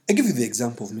I give you the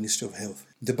example of Ministry of Health.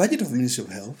 The budget of Ministry of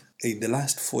Health in the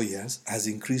last 4 years has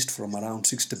increased from around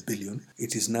 60 billion.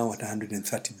 It is now at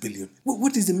 130 billion.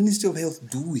 What is the Ministry of Health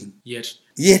doing? Yet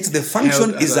the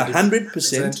function is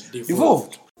 100%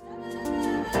 devolved.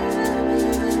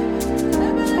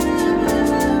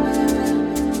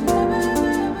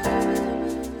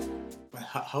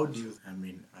 How do you,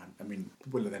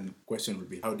 people then question would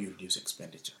be, how do you reduce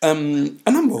expenditure? A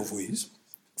number of ways.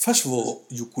 First of all,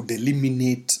 you can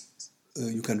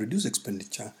reduce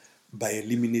expenditure by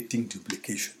eliminating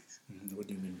duplication. What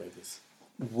do you mean by this?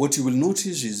 What you will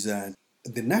notice is that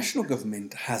the national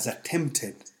government has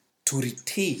attempted to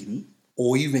retain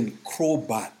or even claw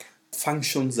back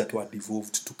functions that were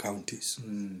devolved to counties.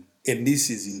 And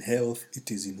this is in health, it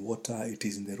is in water, it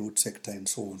is in the road sector and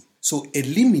so on. So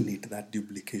eliminate that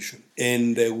duplication.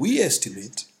 And we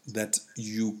estimate that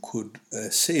you could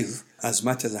save as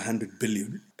much as 100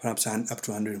 billion, perhaps up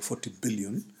to 140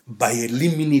 billion, by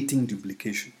eliminating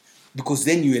duplication. Because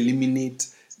then you eliminate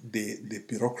the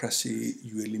bureaucracy,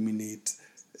 you eliminate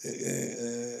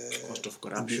cost of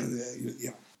corruption.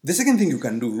 The second thing you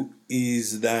can do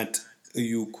is that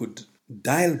you could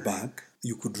dial back,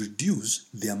 you could reduce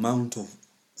the amount of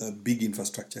big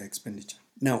infrastructure expenditure.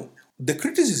 Now, the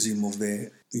criticism of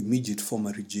the immediate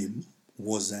former regime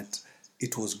was that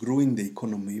it was growing the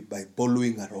economy by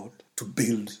borrowing a lot to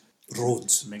build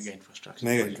roads. Mega infrastructure.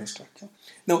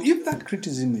 Now, if that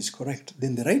criticism is correct,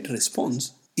 then the right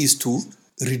response is to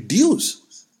reduce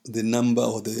the number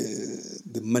or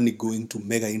the money going to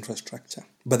mega infrastructure.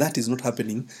 But that is not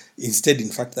happening. Instead, in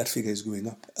fact, that figure is going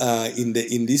up.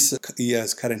 In this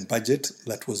year's current budget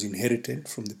that was inherited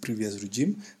from the previous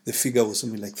regime, the figure was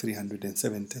something like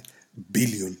 370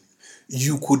 billion.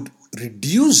 You could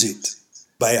reduce it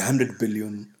by 100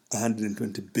 billion,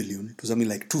 120 billion to something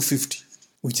like 250,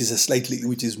 which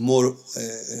is more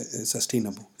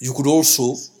sustainable. You could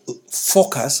also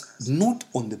focus not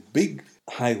on the big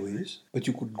highways, but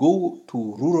you could go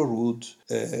to rural roads,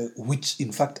 which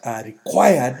in fact are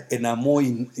required and are more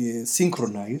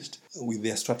synchronized with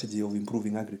their strategy of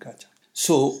improving agriculture.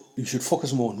 So you should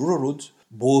focus more on rural roads,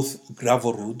 both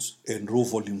gravel roads and low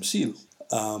volume seal,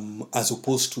 as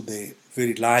opposed to the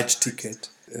very large ticket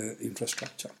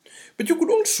infrastructure. But you could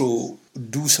also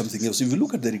do something else. If you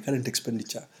look at the recurrent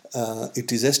expenditure, it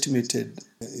is estimated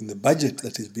in the budget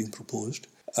that is being proposed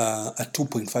at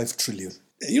 2.5 trillion.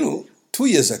 2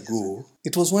 years ago,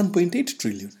 it was 1.8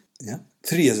 trillion.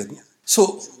 3 years ago.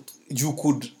 So you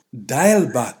could dial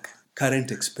back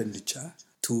current expenditure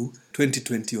to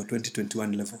 2020 or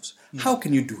 2021 levels. How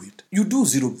can you do it? You do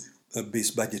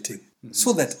zero-based budgeting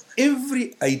so that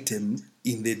every item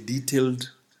in the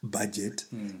detailed budget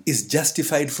is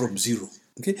justified from zero.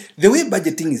 Okay? The way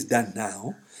budgeting is done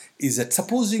now is that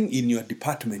supposing in your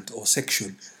department or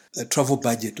section, travel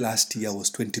budget last year was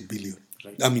 20 million.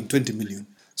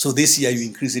 So this year you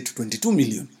increase it to 22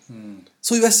 million.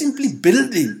 So you are simply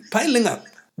piling up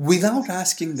without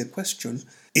asking the question,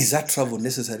 is that travel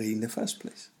necessary in the first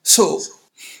place? So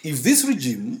if this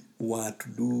regime were to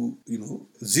do,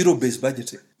 zero-based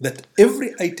budgeting, that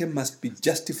every item must be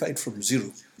justified from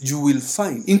zero, you will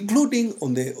find, including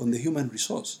on the human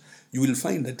resource, you will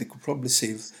find that they could probably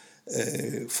save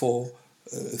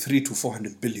 300 to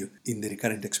 400 billion in the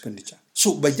recurrent expenditure.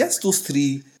 So by just those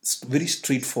three very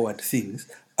straightforward things,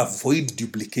 avoid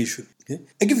duplication. Okay?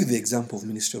 I give you the example of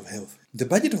Ministry of Health. The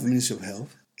budget of Ministry of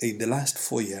Health in the last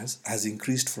 4 years has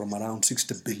increased from around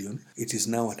 60 billion. It is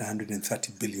now at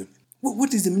 130 billion.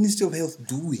 What is the Ministry of Health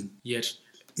doing? Yet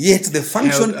the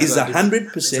function is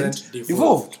 100%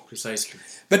 devolved. Precisely.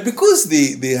 But because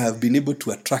they have been able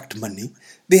to attract money,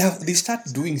 they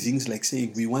start doing things like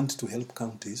saying, we want to help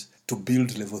counties to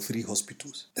build level 3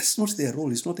 hospitals. That's not their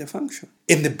role, it's not their function.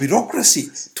 And the bureaucracy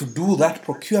to do that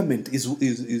procurement is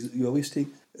you are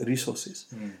wasting resources.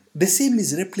 The same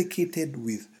is replicated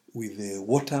with the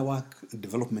water work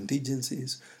development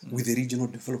agencies, with the regional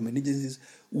development agencies,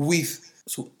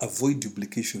 so avoid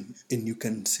duplication and you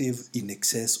can save in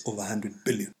excess of 100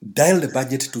 billion. Dial the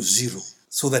budget to zero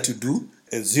so that you do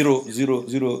a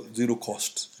zero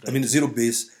cost. Right.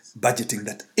 Zero-based budgeting,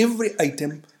 that every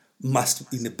item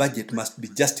in the budget must be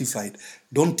justified.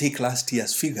 Don't take last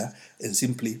year's figure and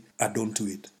simply add on to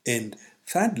it. And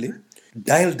thirdly,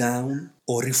 dial down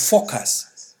or refocus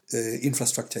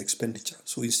infrastructure expenditure.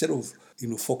 So instead of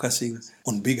focusing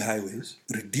on big highways,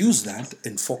 reduce that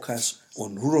and focus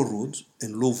on rural roads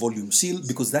and low volume seal,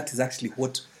 because that is actually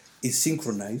what is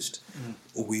synchronized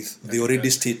with the already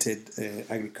stated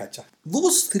agriculture.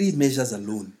 Those three measures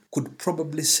alone could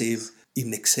probably save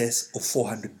in excess of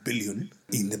 400 billion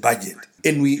in the budget,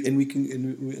 and we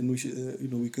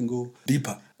can go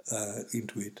deeper.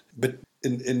 into it. But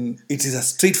and it is a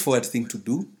straightforward thing to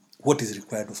do. What is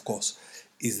required, of course,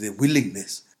 is the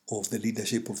willingness of the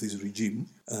leadership of this regime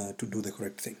to do the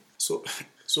correct thing. So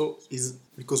is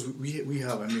because we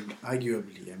have, I mean,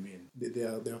 arguably, I mean,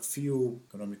 there are few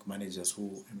economic managers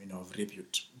who, I mean, have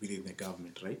repute within the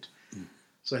government, right?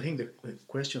 So I think the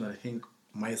question I think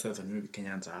myself and maybe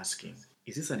Kenyans are asking,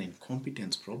 is this an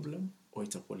incompetence problem or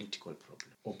it's a political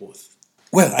problem or both?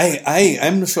 Well,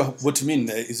 I'm not sure what you mean.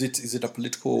 Is it a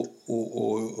political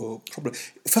or problem?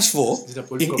 First of all,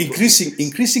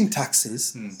 increasing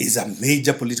taxes is a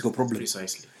major political problem.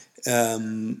 Precisely.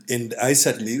 And I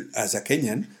certainly, as a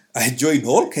Kenyan, I join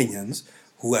all Kenyans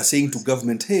who are saying to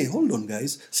government, hey, hold on,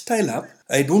 guys, style up.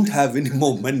 I don't have any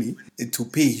more money to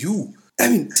pay you. I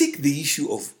mean, take the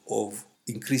issue of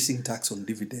increasing tax on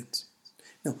dividends.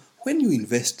 Now, when you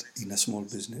invest in a small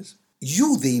business,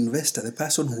 you, the investor, the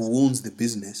person who owns the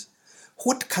business,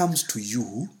 what comes to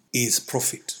you is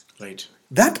profit. Right.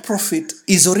 That profit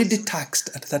is already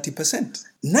taxed at 30%.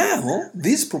 Now,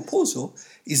 this proposal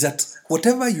is that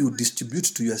whatever you distribute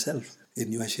to yourself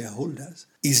and your shareholders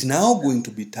is now going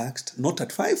to be taxed not at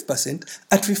 5%,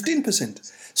 at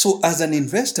 15%. So as an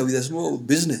investor with a small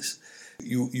business,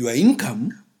 your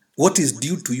income, what is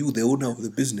due to you, the owner of the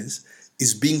business,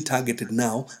 is being targeted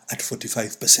now at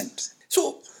 45%.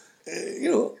 So,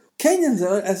 Kenyans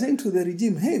are saying to the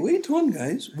regime, hey, wait on,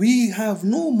 guys, we have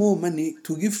no more money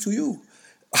to give to you.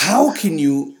 How can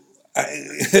you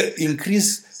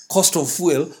increase cost of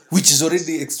fuel, which is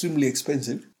already extremely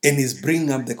expensive and is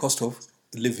bringing up the cost of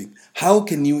living? How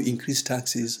can you increase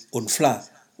taxes on flour,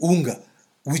 unga,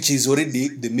 which is already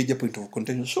the major point of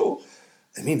contention? So,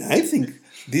 I mean, I think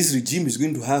this regime is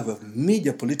going to have a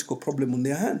major political problem on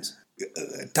their hands.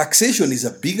 Taxation is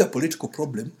a bigger political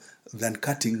problem than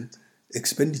cutting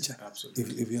expenditure,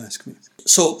 if you ask me.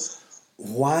 So,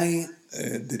 why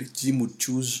the regime would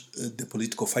choose the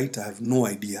political fight, I have no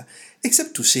idea,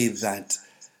 except to say that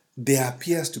there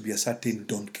appears to be a certain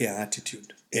don't care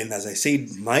attitude. And as I said,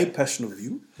 my personal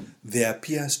view, there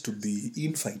appears to be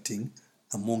infighting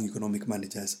among economic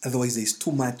managers. Otherwise, there is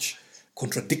too much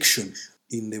contradiction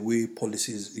in the way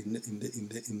policies, in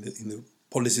the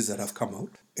policies that have come out.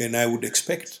 And I would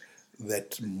expect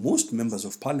that most members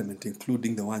of parliament,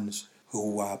 including the ones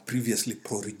who were previously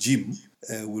pro-regime,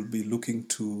 will be looking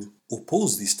to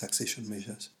oppose these taxation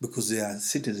measures because their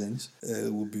citizens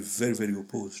will be very, very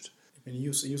opposed. I mean,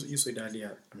 you said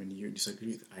earlier, I mean, you disagree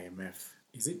with IMF.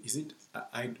 Is it?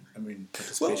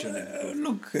 Participation? Well,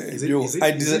 look,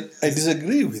 I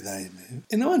disagree with IMF,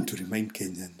 and I want to remind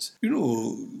Kenyans.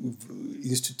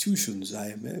 Institutions,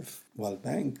 IMF, World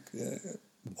Bank,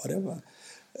 whatever.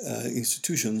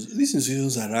 Institutions, these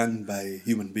institutions are run by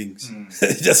human beings,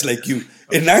 just like you.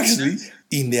 Okay. And actually,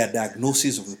 in their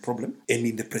diagnosis of the problem and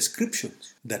in the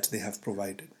prescriptions that they have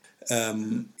provided.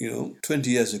 20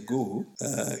 years ago,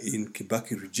 in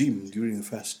Kibaki regime, during the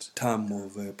first term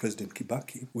of President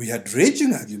Kibaki, we had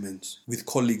raging arguments with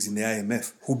colleagues in the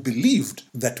IMF who believed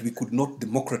that we could not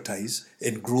democratize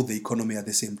and grow the economy at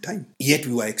the same time. Yet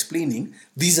we were explaining,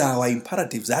 these are our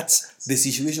imperatives. That's the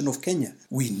situation of Kenya.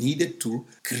 We needed to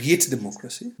create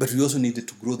democracy, but we also needed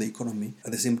to grow the economy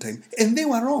at the same time. And they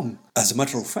were wrong. As a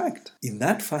matter of fact, in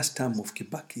that first term of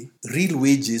Kibaki, real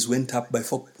wages went up by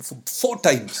four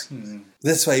times.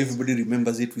 That's why everybody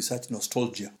remembers it with such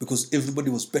nostalgia, because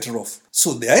everybody was better off.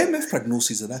 So the IMF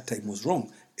prognosis at that time was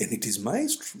wrong. And it is my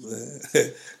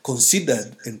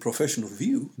considered and professional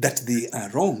view that they are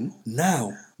wrong.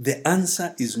 Now, the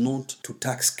answer is not to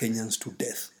tax Kenyans to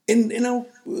death. And I'll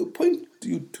point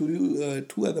you to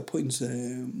two other points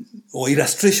or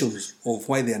illustrations of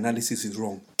why the analysis is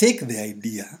wrong. Take the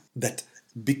idea that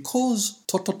because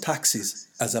total taxes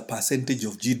as a percentage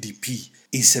of GDP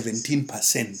is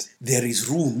 17%, there is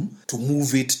room to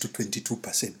move it to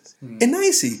 22%. And I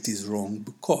say it is wrong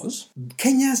because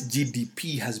Kenya's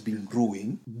GDP has been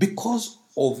growing because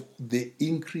of the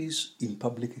increase in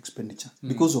public expenditure,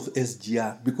 because of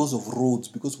SGR, because of roads,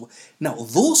 now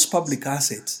those public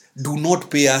assets do not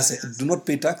pay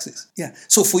taxes. Yeah.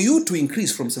 So for you to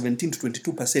increase from 17 to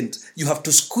 22%, you have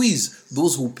to squeeze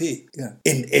those who pay. Yeah.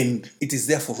 And it is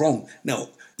therefore wrong. Now,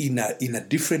 in a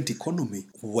different economy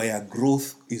where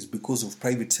growth is because of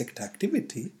private sector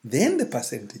activity, then the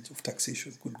percentage of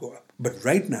taxation could go up. But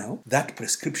right now, that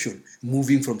prescription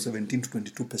moving from 17 to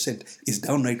 22% is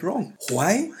downright wrong.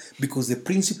 Why? Because the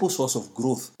principal source of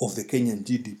growth of the Kenyan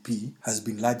GDP has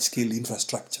been large-scale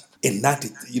infrastructure. And that,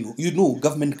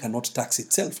 government cannot tax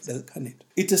itself, can it?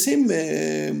 It's the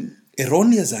same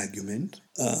erroneous argument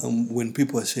when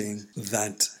people are saying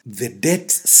that the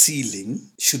debt ceiling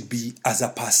should be as a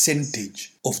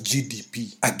percentage of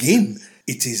GDP. Again,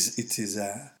 It is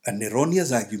an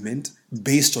erroneous argument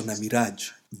based on a mirage.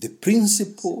 The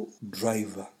principal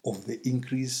driver of the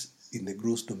increase in the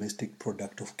gross domestic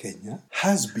product of Kenya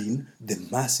has been the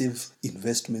massive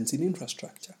investments in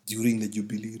infrastructure during the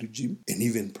Jubilee regime and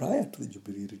even prior to the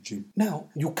Jubilee regime. Now,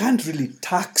 you can't really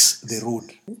tax the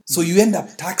road. So you end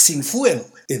up taxing fuel.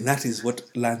 And that is what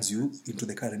lands you into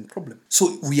the current problem.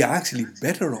 So we are actually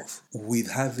better off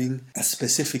with having a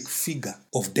specific figure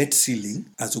of debt ceiling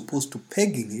as opposed to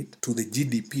pegging it to the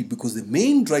GDP, because the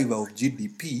main driver of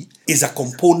GDP is a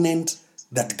component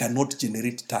that cannot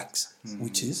generate tax,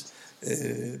 which is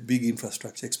big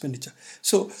infrastructure expenditure.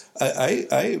 So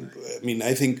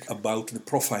I think about the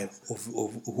profile of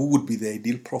who would be the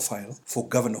ideal profile for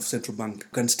governor of central bank, who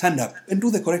can stand up and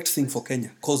do the correct thing for Kenya,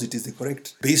 because it is the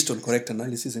correct, based on correct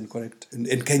analysis and correct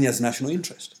and Kenya's national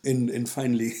interest. And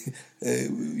finally,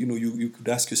 you could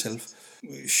ask yourself,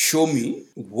 show me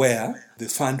where the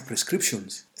fund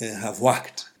prescriptions have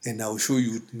worked, and I'll show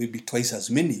you maybe twice as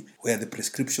many where the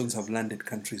prescriptions have landed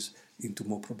countries into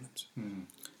more problems.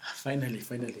 Finally,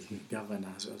 Governor,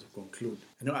 as we conclude,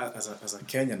 as a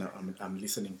Kenyan, I'm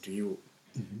listening to you,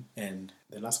 and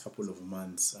the last couple of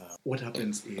months, what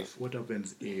happens if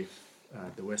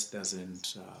the West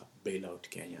doesn't bail out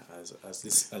Kenya, as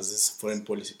this foreign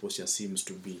policy posture seems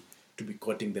to be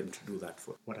courting them to do that?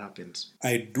 What happens?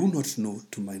 I do not know,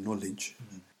 to my knowledge,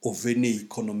 of any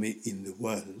economy in the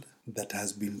world that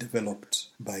has been developed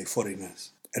by foreigners.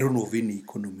 I don't know of any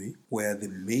economy where the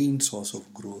main source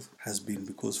of growth has been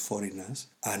because foreigners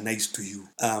are nice to you.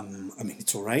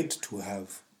 It's all right to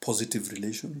have positive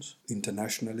relations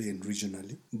internationally and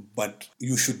regionally, but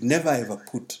you should never ever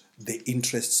put the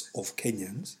interests of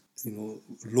Kenyans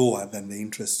lower than the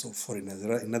interests of foreigners.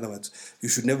 In other words, you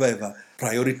should never ever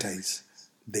prioritize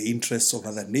the interests of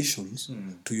other nations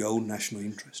to your own national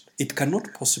interest. It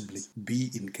cannot possibly be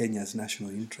in Kenya's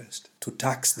national interest to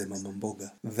tax the mama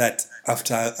mboga that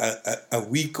after a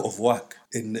week of work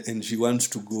and she wants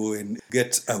to go and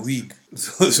get a wig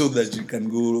so that she can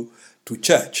go to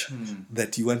church,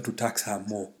 that you want to tax her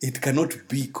more. It cannot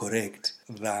be correct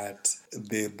that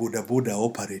the boda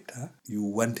operator, you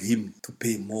want him to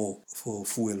pay more for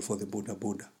fuel for the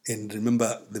boda. And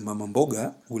remember, the mama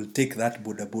mboga will take that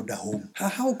boda home.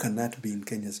 How can that be in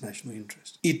Kenya's national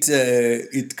interest?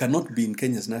 It cannot be in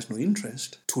Kenya's national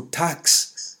interest to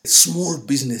tax small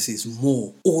businesses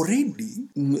more. Already,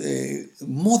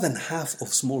 more than half of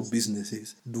small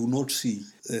businesses do not see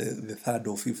the third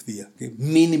or fifth year. Okay?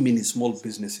 Many small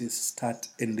businesses start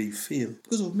and they fail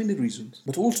because of many reasons,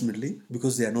 but ultimately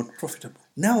because they are not profitable.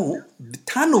 Now, the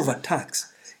turnover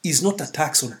tax is not a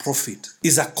tax on profit,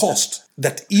 it's a cost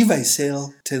that if I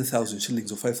sell 10,000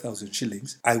 shillings or 5,000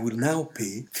 shillings, I will now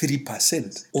pay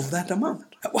 3% of that amount.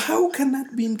 How can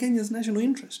that be in Kenya's national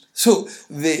interest? So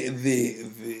the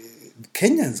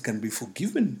Kenyans can be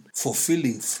forgiven for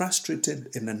feeling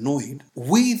frustrated and annoyed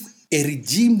with a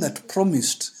regime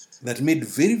that made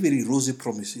very, very rosy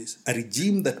promises, a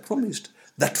regime that promised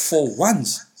that for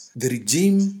once the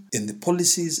regime and the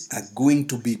policies are going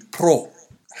to be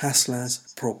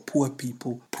pro-hustlers, pro-poor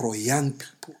people, pro-young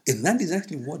people. And that is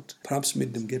actually what perhaps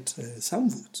made them get some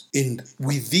votes. And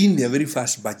within their very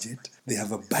first budget, they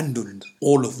have abandoned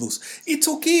all of those. It's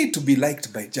okay to be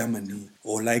liked by Germany,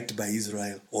 or liked by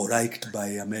Israel, or liked by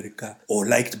America, or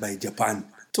liked by Japan.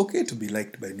 It's okay to be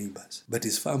liked by neighbors, but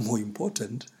it's far more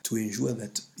important to ensure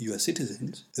that your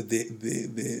citizens,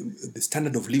 the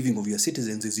standard of living of your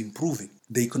citizens is improving.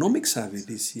 The economic survey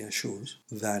this year shows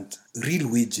that real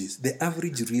wages, the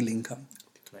average real income,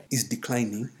 is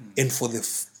declining, and for the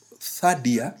third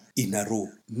year in a row,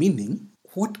 meaning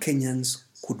what Kenyans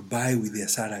could buy with their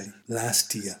salary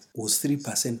last year was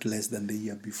 3% less than the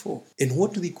year before. And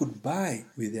what they could buy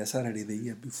with their salary the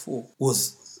year before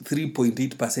was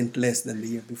 3.8% less than the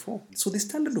year before. So the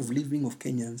standard of living of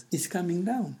Kenyans is coming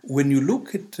down. When you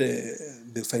look at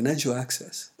the financial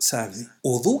access survey,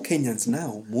 although Kenyans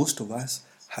now, most of us,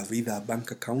 have either a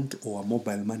bank account or a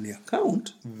mobile money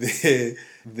account,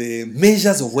 the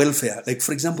measures of welfare, like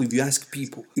for example, if you ask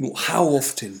people, how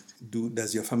often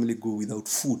does your family go without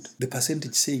food? The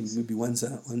percentage saying maybe once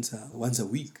a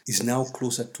week is now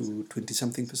closer to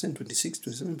 20-something%, 26,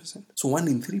 27%. So 1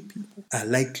 in 3 people are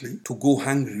likely to go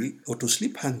hungry or to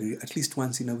sleep hungry at least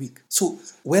once in a week. So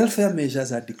welfare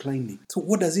measures are declining. So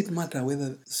what does it matter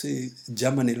whether, say,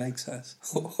 Germany likes us?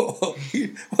 What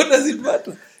does it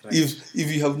matter? Right.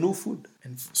 If you have no food.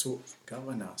 And so,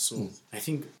 Governor, I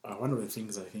think one of the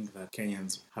things I think that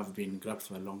Kenyans have been grabbed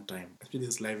for a long time, especially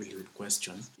this livelihood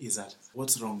question, is that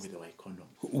what's wrong with our economy?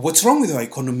 What's wrong with our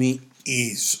economy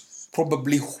is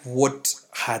probably what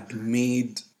had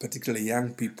made particularly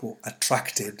young people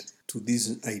attracted to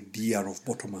this idea of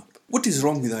bottom-up. What is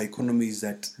wrong with our economy is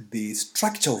that the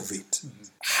structure of it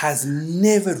has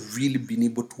never really been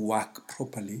able to work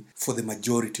properly for the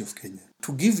majority of Kenya.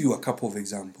 To give you a couple of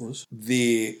examples,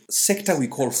 the sector we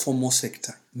call formal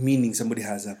sector, meaning somebody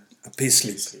has a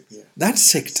payslip, that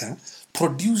sector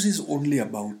produces only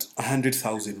about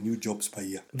 100,000 new jobs per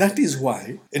year. That is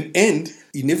why, and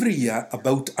in every year,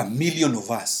 about 1 million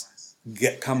of us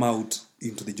come out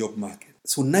into the job market.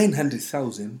 So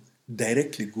 900,000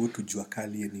 directly go to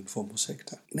Juakali and informal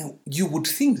sector. Now, you would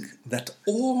think that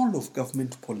all of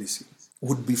government policy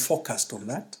would be focused on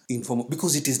that informal,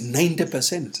 because it is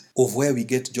 90% of where we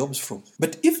get jobs from.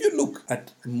 But if you look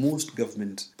at most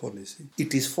government policy,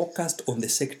 it is focused on the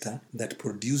sector that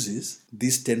produces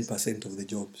this 10% of the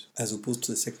jobs, as opposed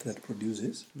to the sector that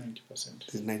produces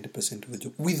 90% of the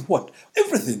jobs. With what?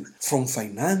 Everything from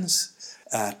finance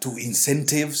to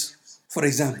incentives. For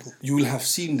example, you will have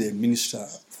seen the Minister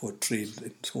for Trade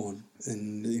and so on,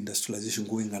 and industrialization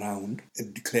going around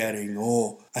and declaring,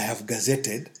 I have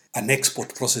gazetted an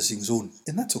export processing zone.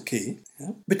 And that's okay.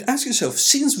 Yeah? But ask yourself,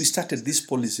 since we started this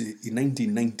policy in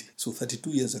 1990, so 32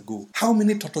 years ago, how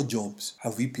many total jobs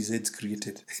have EPZs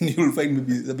created? And you'll find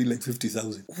maybe that'll be like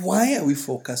 50,000. Why are we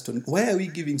focused on it? Why are we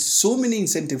giving so many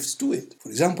incentives to it? For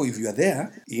example, if you are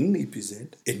there in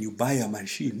EPZ and you buy a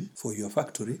machine for your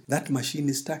factory, that machine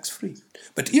is tax-free.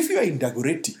 But if you are in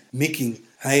Dagoretti making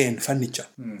high-end furniture,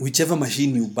 whichever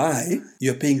machine you buy,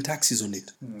 you're paying taxes on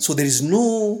it. So there is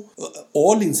no,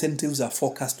 all incentives are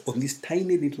focused on this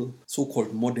tiny little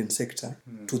so-called modern sector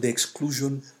to the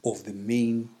exclusion of the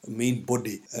main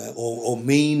body or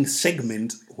main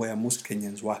segment where most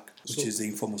Kenyans work, which is the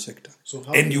informal sector.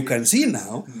 And you can see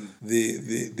now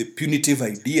the punitive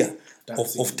idea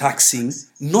of taxing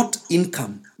not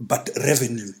income but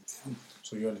revenue.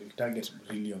 So your target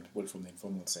really on people from the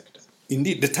informal sector.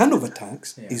 Indeed, the turnover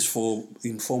tax is for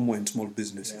informal and small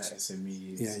businesses.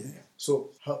 SMEs. So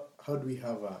how do we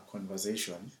have a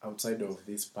conversation outside of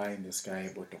this pie in the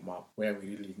sky bottom up, where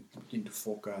we really begin to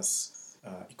focus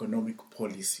economic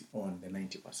policy on the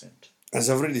 90%? As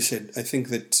I've already said, I think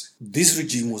that this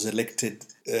regime was elected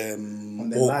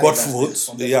or got votes.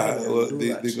 They got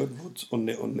votes on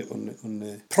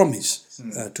the promise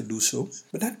to do so.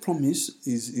 But that promise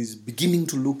is beginning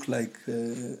to look like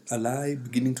a lie,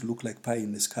 beginning to look like pie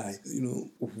in the sky. You know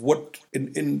what?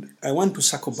 And I want to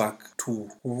circle back to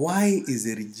why is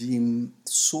the regime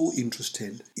so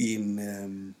interested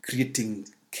in creating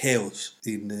chaos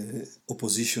in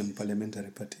opposition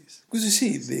parliamentary parties? Because you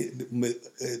see,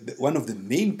 one of the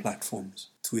main platforms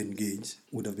to engage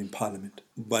would have been parliament.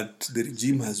 But the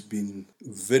regime has been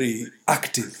very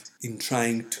active in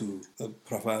trying to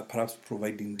perhaps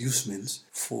provide inducements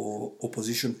for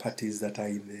opposition parties that are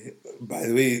in the, by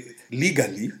the way,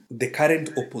 legally, the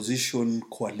current opposition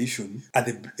coalition at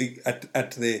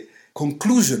the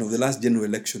conclusion of the last general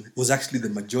election was actually the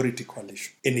majority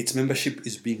coalition, and its membership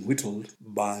is being whittled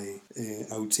by,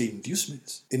 I would say,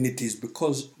 inducements. And it is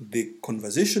because the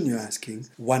conversation you're asking,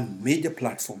 one major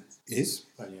platform is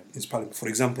Parliament. For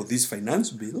example, this finance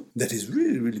bill that is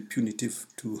really, really punitive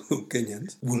to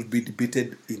Kenyans will be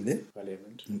debated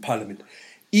in Parliament.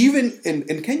 Even and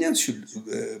Kenyans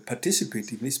should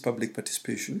participate in this public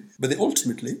participation, but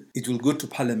ultimately it will go to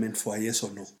Parliament for a yes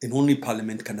or no, and only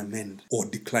Parliament can amend or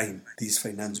decline this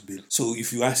finance bill. So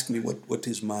if you ask me what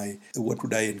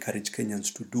would I encourage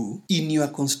Kenyans to do, in your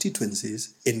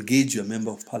constituencies, engage your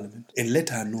member of Parliament and let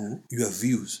her know your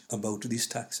views about these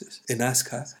taxes, and ask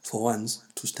her for once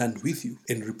to stand with you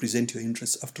and represent your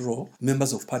interests. After all,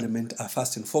 members of Parliament are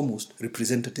first and foremost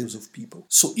representatives of people.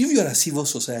 So if you are a civil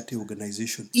society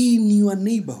organization in your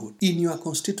neighborhood, in your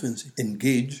constituency,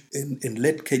 engage and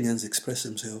let Kenyans express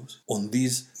themselves on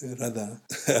these rather,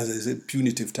 as I said,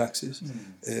 punitive taxes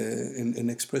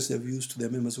and express their views to their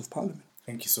members of Parliament.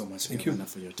 Thank you so much, Governor,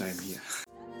 for your time here.